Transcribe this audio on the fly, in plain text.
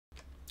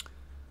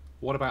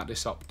What about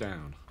this up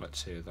down?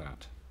 Let's hear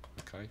that.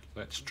 Okay,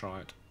 let's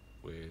try it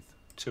with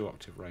 2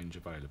 octave range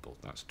available.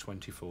 That's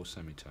 24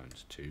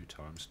 semitones, 2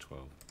 times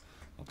 12.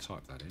 I'll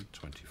type that in,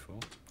 24.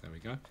 There we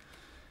go.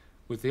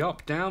 With the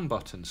up down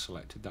button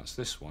selected, that's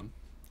this one,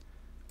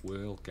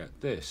 we'll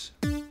get this.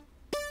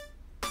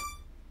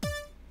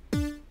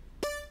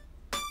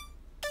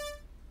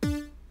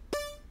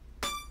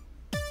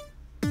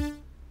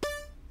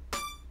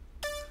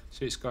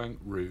 So it's going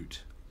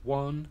root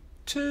 1,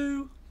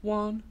 2,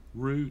 1,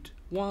 root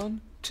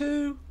 1,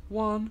 2,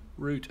 1,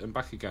 root, and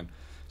back again.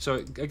 So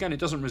again, it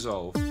doesn't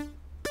resolve.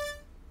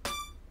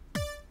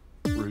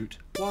 Root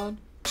 1,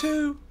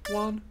 2,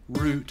 1,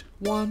 root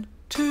 1,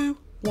 2,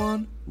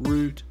 1,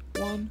 root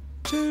 1,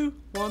 2,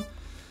 1.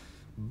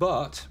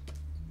 But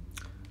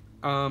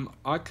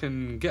I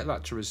can get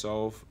that to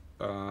resolve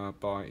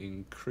by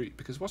increase,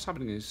 because what's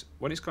happening is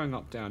when it's going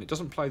up down, it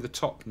doesn't play the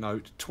top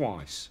note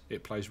twice.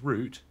 It plays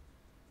root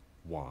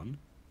 1,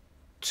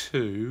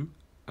 2,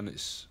 and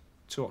it's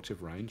 2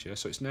 octave range, yeah.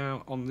 So it's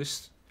now on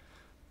this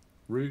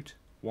root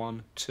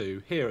 1,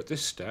 2. Here at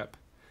this step,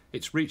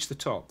 it's reached the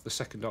top, the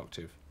second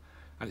octave,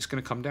 and it's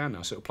going to come down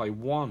now. So it'll play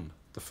 1,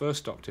 the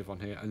first octave on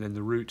here, and then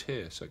the root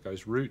here. So it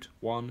goes root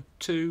 1,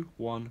 2,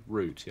 1,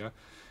 root, yeah.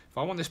 If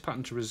I want this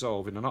pattern to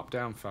resolve in an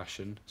up-down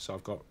fashion, so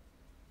I've got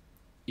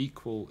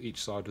equal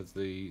each side of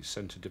the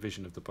center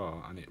division of the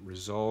bar, and it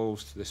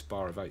resolves to this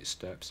bar of 8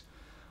 steps,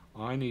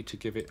 I need to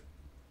give it,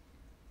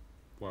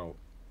 well,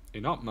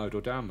 in up mode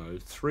or down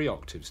mode, 3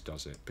 octaves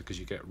does it, because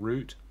you get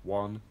root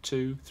 1,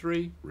 2,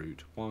 3,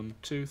 root 1,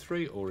 2,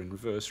 3, or in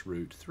reverse,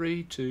 root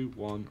 3, 2,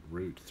 1,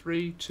 root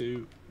 3,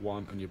 2,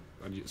 1, and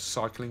you're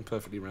cycling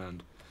perfectly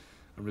round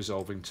and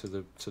resolving to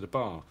the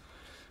bar.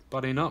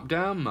 But in up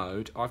down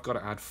mode, I've got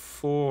to add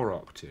 4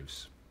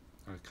 octaves,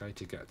 okay,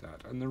 to get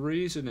that. And the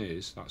reason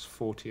is that's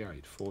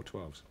 48, 4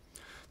 12s.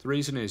 The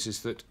reason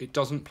is that it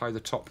doesn't play the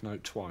top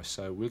note twice,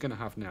 so we're going to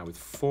have now, with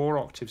 4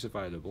 octaves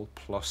available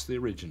plus the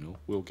original,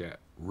 we'll get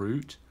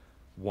root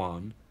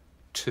 1,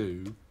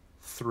 2,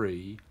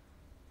 3,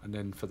 and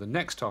then for the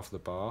next half of the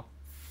bar,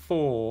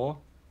 4,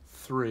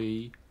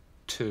 3,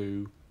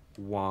 2,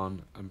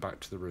 1, and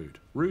back to the root.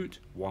 Root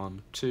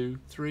 1, 2,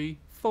 3,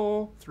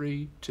 4,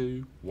 3,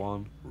 2,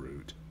 1,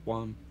 root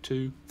 1,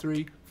 2,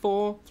 3,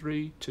 4,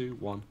 3, 2,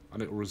 1,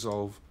 and it will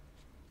resolve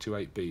to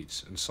 8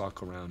 beats and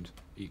cycle around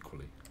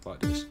equally, like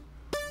this.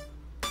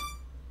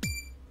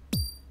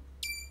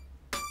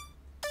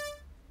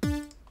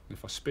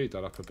 If I speed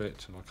that up a bit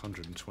to like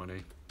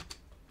 120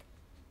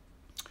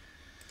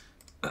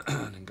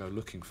 and then go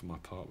looking for my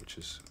part, which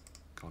has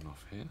gone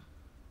off here,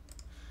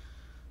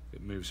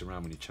 it moves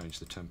around when you change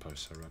the tempo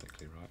so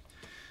radically, right?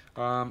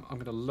 I'm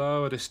going to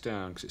lower this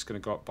down because it's going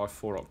to go up by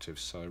 4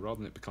 octaves, so rather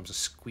than it becomes a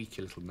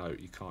squeaky little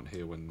note you can't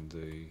hear when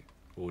the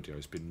audio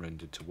has been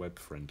rendered to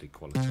web-friendly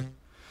quality.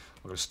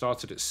 I'm going to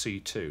start it at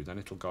C2, then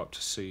it'll go up to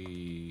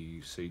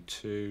C2,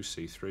 C3,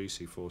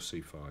 C4,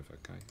 C5,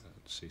 okay,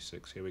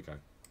 C6, here we go.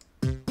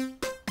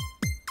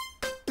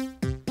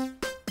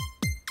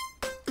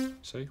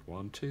 See,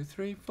 1, 2,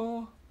 3,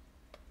 4,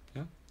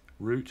 yeah,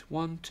 root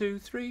 1, 2,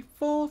 3,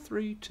 4,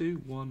 3,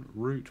 2, 1,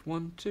 root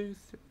 1, 2,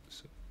 3,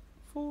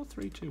 4,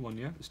 3, 2, 1,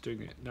 yeah, it's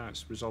doing it, now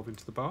it's resolving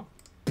to the bar.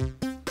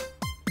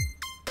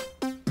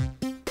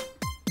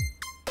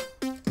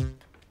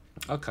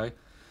 Okay,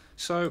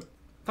 so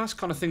that's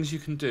kind of things you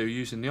can do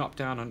using the up,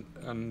 down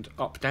and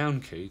up, down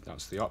key.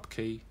 That's the up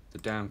key, the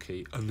down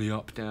key, and the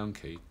up, down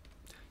key.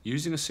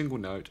 Using a single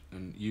note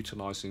and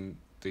utilising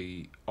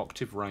the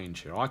octave range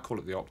here. I call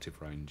it the octave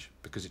range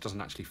because it doesn't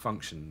actually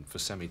function for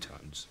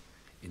semitones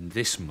in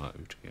this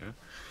mode. Yeah,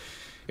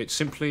 it's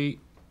simply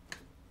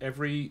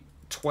every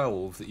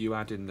 12 that you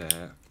add in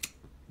there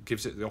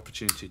gives it the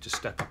opportunity to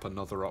step up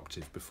another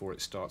octave before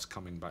it starts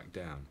coming back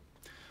down.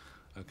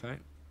 Okay,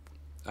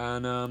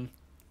 and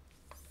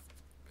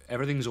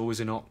everything's always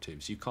in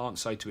octaves. You can't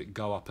say to it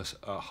go up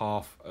a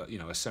half, you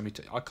know, a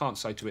semitone. I can't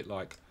say to it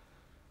like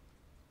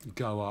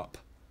go up,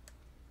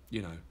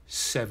 you know,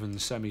 7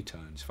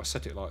 semitones. If I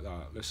set it like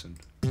that, listen,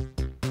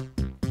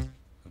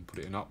 and put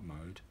it in up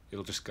mode,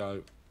 it'll just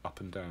go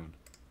up and down.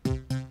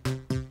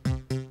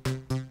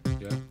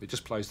 Yeah, it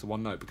just plays the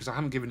one note because I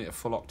haven't given it a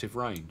full octave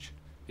range.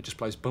 It just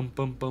plays bum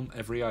bum bum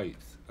every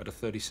 8th at a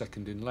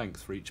 30-second in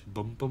length for each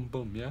bum bum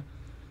bum. Yeah,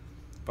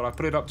 but I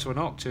put it up to an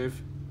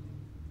octave,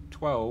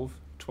 12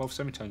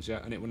 semitones,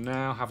 yeah, and it will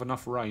now have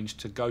enough range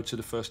to go to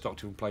the first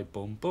octave and play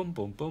bum bum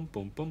bum bum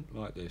bum bum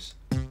like this.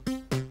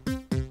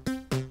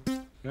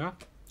 Yeah?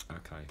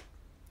 Okay.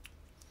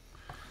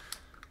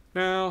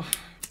 Now,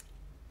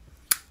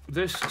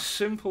 this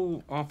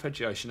simple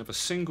arpeggiation of a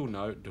single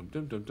note, dum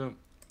dum dum dum,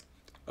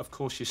 of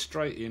course you're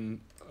straight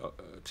in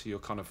to your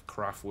kind of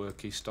craft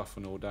worky stuff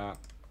and all that.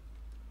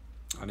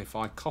 And if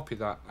I copy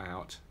that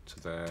out to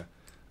there,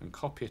 and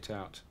copy it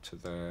out to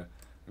there,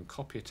 and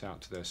copy it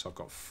out to there, so I've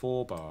got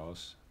 4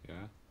 bars, yeah,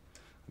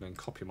 and then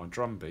copy my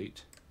drum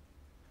beat.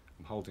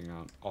 I'm holding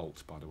out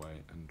Alt, by the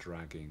way, and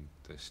dragging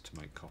this to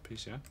make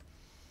copies, yeah.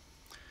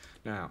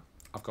 Now,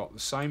 I've got the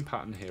same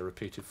pattern here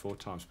repeated 4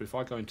 times, but if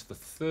I go into the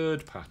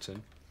 3rd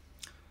pattern,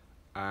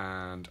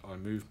 and I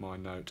move my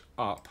note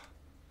up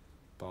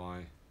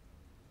by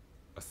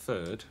a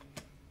third,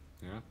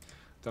 yeah,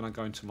 then I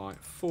go into my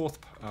fourth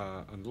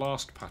and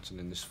last pattern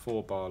in this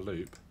 4-bar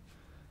loop,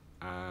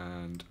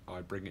 and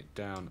I bring it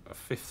down a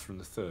fifth from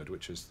the third,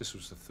 this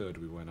was the third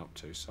we went up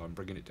to, so I'm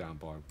bringing it down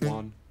by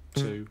 1,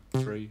 2,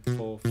 3,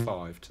 4,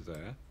 5 to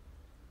there.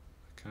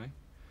 Okay,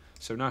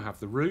 so now I have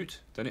the root,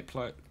 then it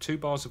plays 2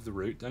 bars of the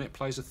root, then it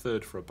plays a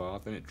third for a bar,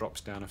 then it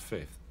drops down a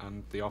fifth,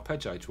 and the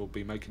arpeggiator will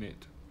be making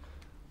it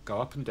go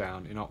up and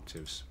down in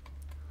octaves,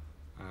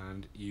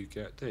 and you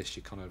get this,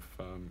 your kind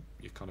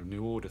of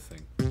new order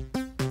thing.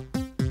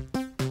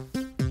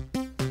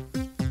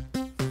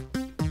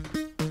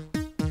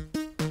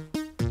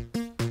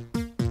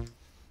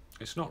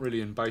 It's not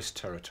really in bass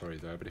territory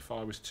though, but if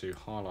I was to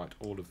highlight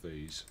all of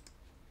these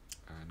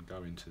and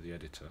go into the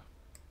editor,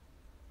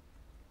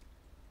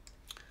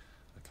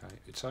 okay,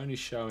 it's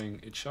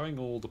showing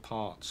all the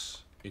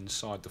parts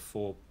inside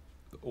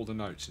all the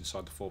notes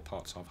inside the 4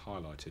 parts I've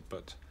highlighted,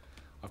 but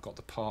I've got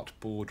the part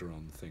border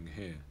on the thing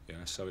here,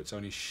 yeah, so it's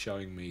only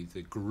showing me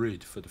the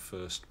grid for the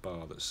first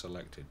bar that's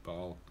selected, but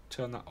I'll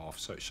turn that off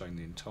so it's showing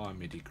the entire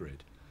MIDI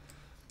grid.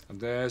 And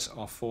there's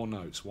our 4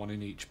 notes, 1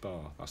 in each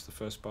bar. That's the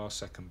first bar,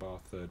 second bar,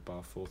 third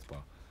bar, fourth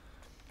bar.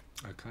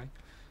 Okay,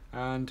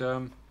 and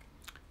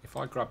if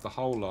I grab the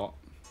whole lot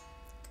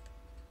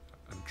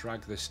and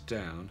drag this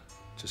down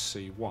to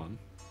C1,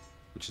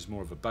 which is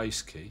more of a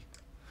bass key,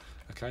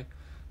 okay,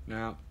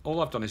 now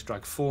all I've done is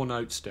drag 4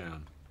 notes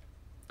down.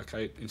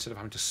 Okay, instead of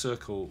having to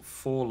circle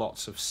 4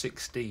 lots of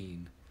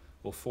 16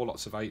 or 4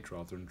 lots of 8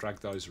 rather and drag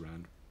those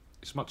around,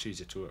 it's much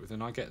easier to work with,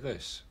 and I get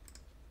this.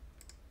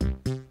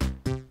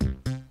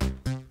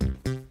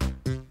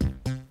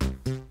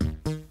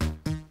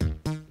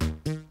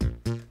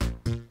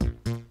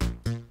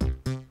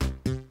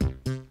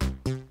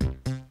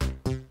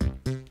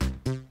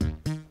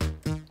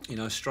 You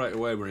know, straight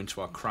away we're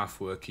into our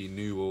Kraftwerky,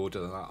 New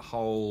Order, that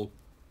whole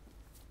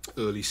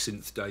early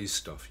synth days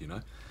stuff, you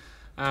know.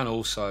 And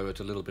also at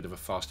a little bit of a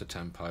faster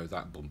tempo,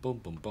 that bum bum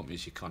bum bum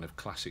is your kind of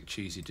classic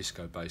cheesy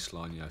disco bass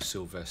line, you know,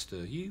 Sylvester,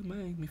 you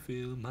make me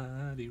feel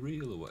mighty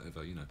real, or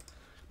whatever, you know.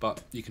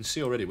 But you can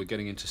see already we're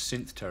getting into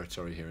synth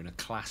territory here in a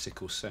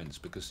classical sense,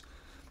 because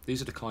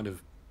these are the kind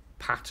of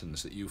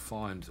patterns that you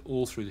find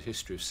all through the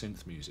history of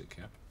synth music,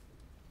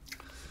 yeah.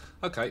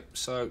 Okay,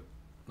 so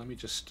let me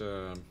just,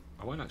 I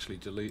won't actually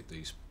delete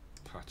these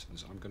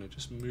patterns, I'm going to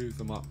just move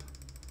them up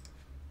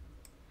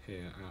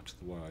here out of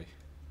the way.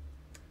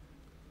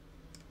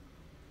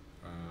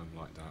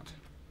 Like that,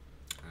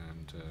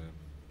 and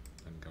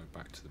then go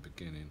back to the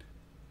beginning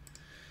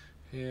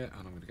here, and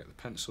I'm going to get the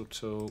pencil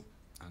tool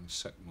and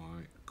set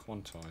my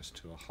quantize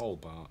to a whole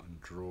bar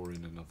and draw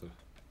in another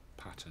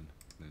pattern,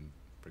 then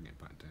bring it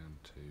back down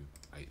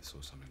to 8ths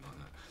or something like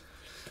that.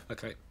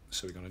 Okay,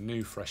 so we've got a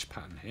new fresh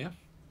pattern here.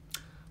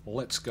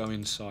 Let's go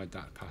inside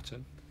that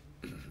pattern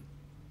and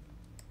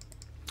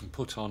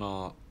put on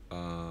our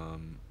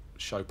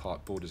show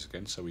part borders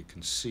again so we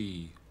can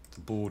see the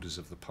borders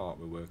of the part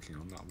we're working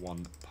on, that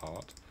one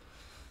part.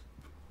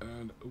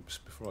 And oops,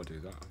 before I do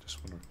that, I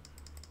just want to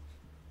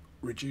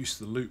reduce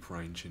the loop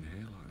range in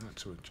here like that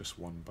to just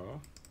 1 bar,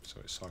 so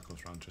it cycles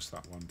around just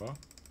that 1 bar.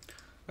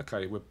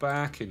 Okay, we're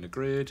back in the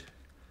grid,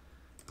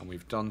 and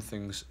we've done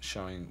things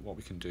showing what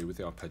we can do with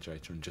the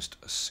arpeggiator in just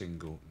a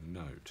single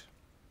note.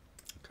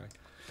 Okay,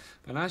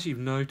 and as you've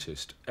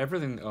noticed,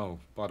 everything, oh,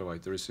 by the way,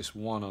 there is this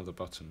one other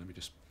button. Let me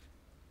just,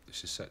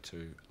 this is set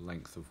to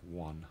length of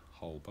 1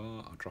 whole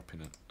bar. I'll drop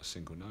in a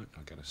single note,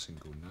 I'll get a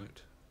single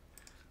note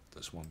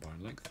that's 1 bar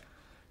in length.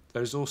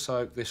 There's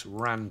also this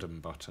random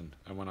button,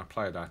 and when I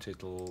play that,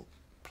 it'll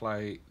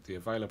play the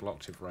available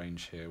octave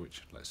range here,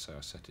 which let's say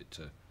I set it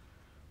to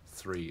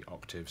 3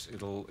 octaves.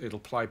 It'll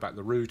play back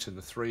the root and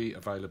the 3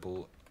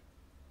 available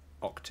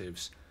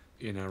octaves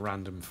in a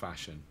random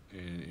fashion,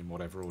 in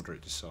whatever order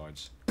it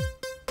decides.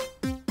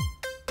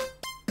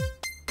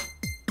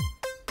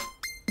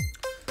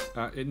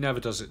 It never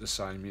does it the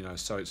same, you know,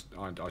 so it's,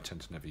 I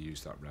tend to never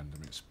use that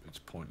random. It's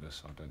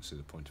pointless. I don't see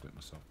the point of it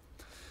myself.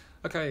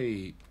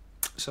 Okay,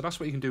 so that's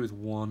what you can do with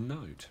 1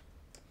 note.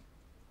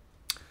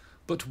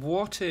 But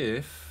what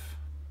if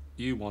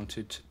you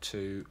wanted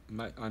to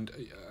make, and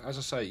as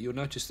I say, you'll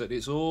notice that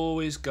it's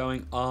always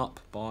going up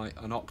by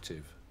an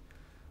octave.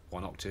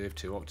 1 octave,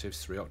 2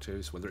 octaves, 3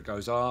 octaves, whether it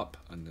goes up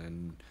and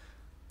then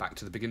back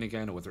to the beginning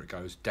again, or whether it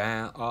goes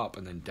down, up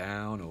and then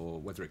down, or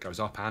whether it goes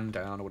up and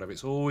down, or whatever.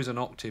 It's always an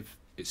octave.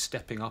 It's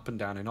stepping up and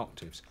down in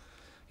octaves.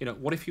 You know,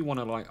 what if you want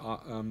to like,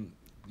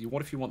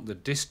 what if you want the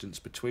distance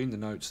between the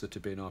notes that are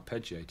being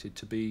arpeggiated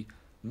to be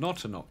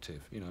not an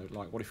octave? You know,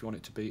 like what if you want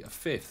it to be a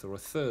 5th or a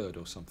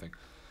 3rd or something?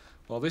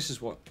 Well, this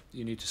is what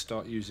you need to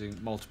start using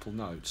multiple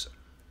notes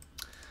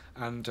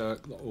and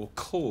or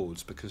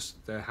chords, because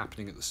they're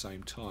happening at the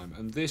same time.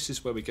 And this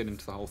is where we get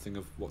into the whole thing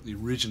of what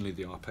originally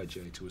the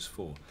arpeggiator was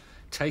for.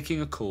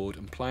 Taking a chord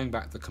and playing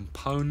back the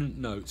component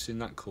notes in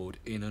that chord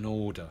in an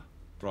order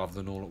rather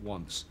than all at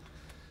once.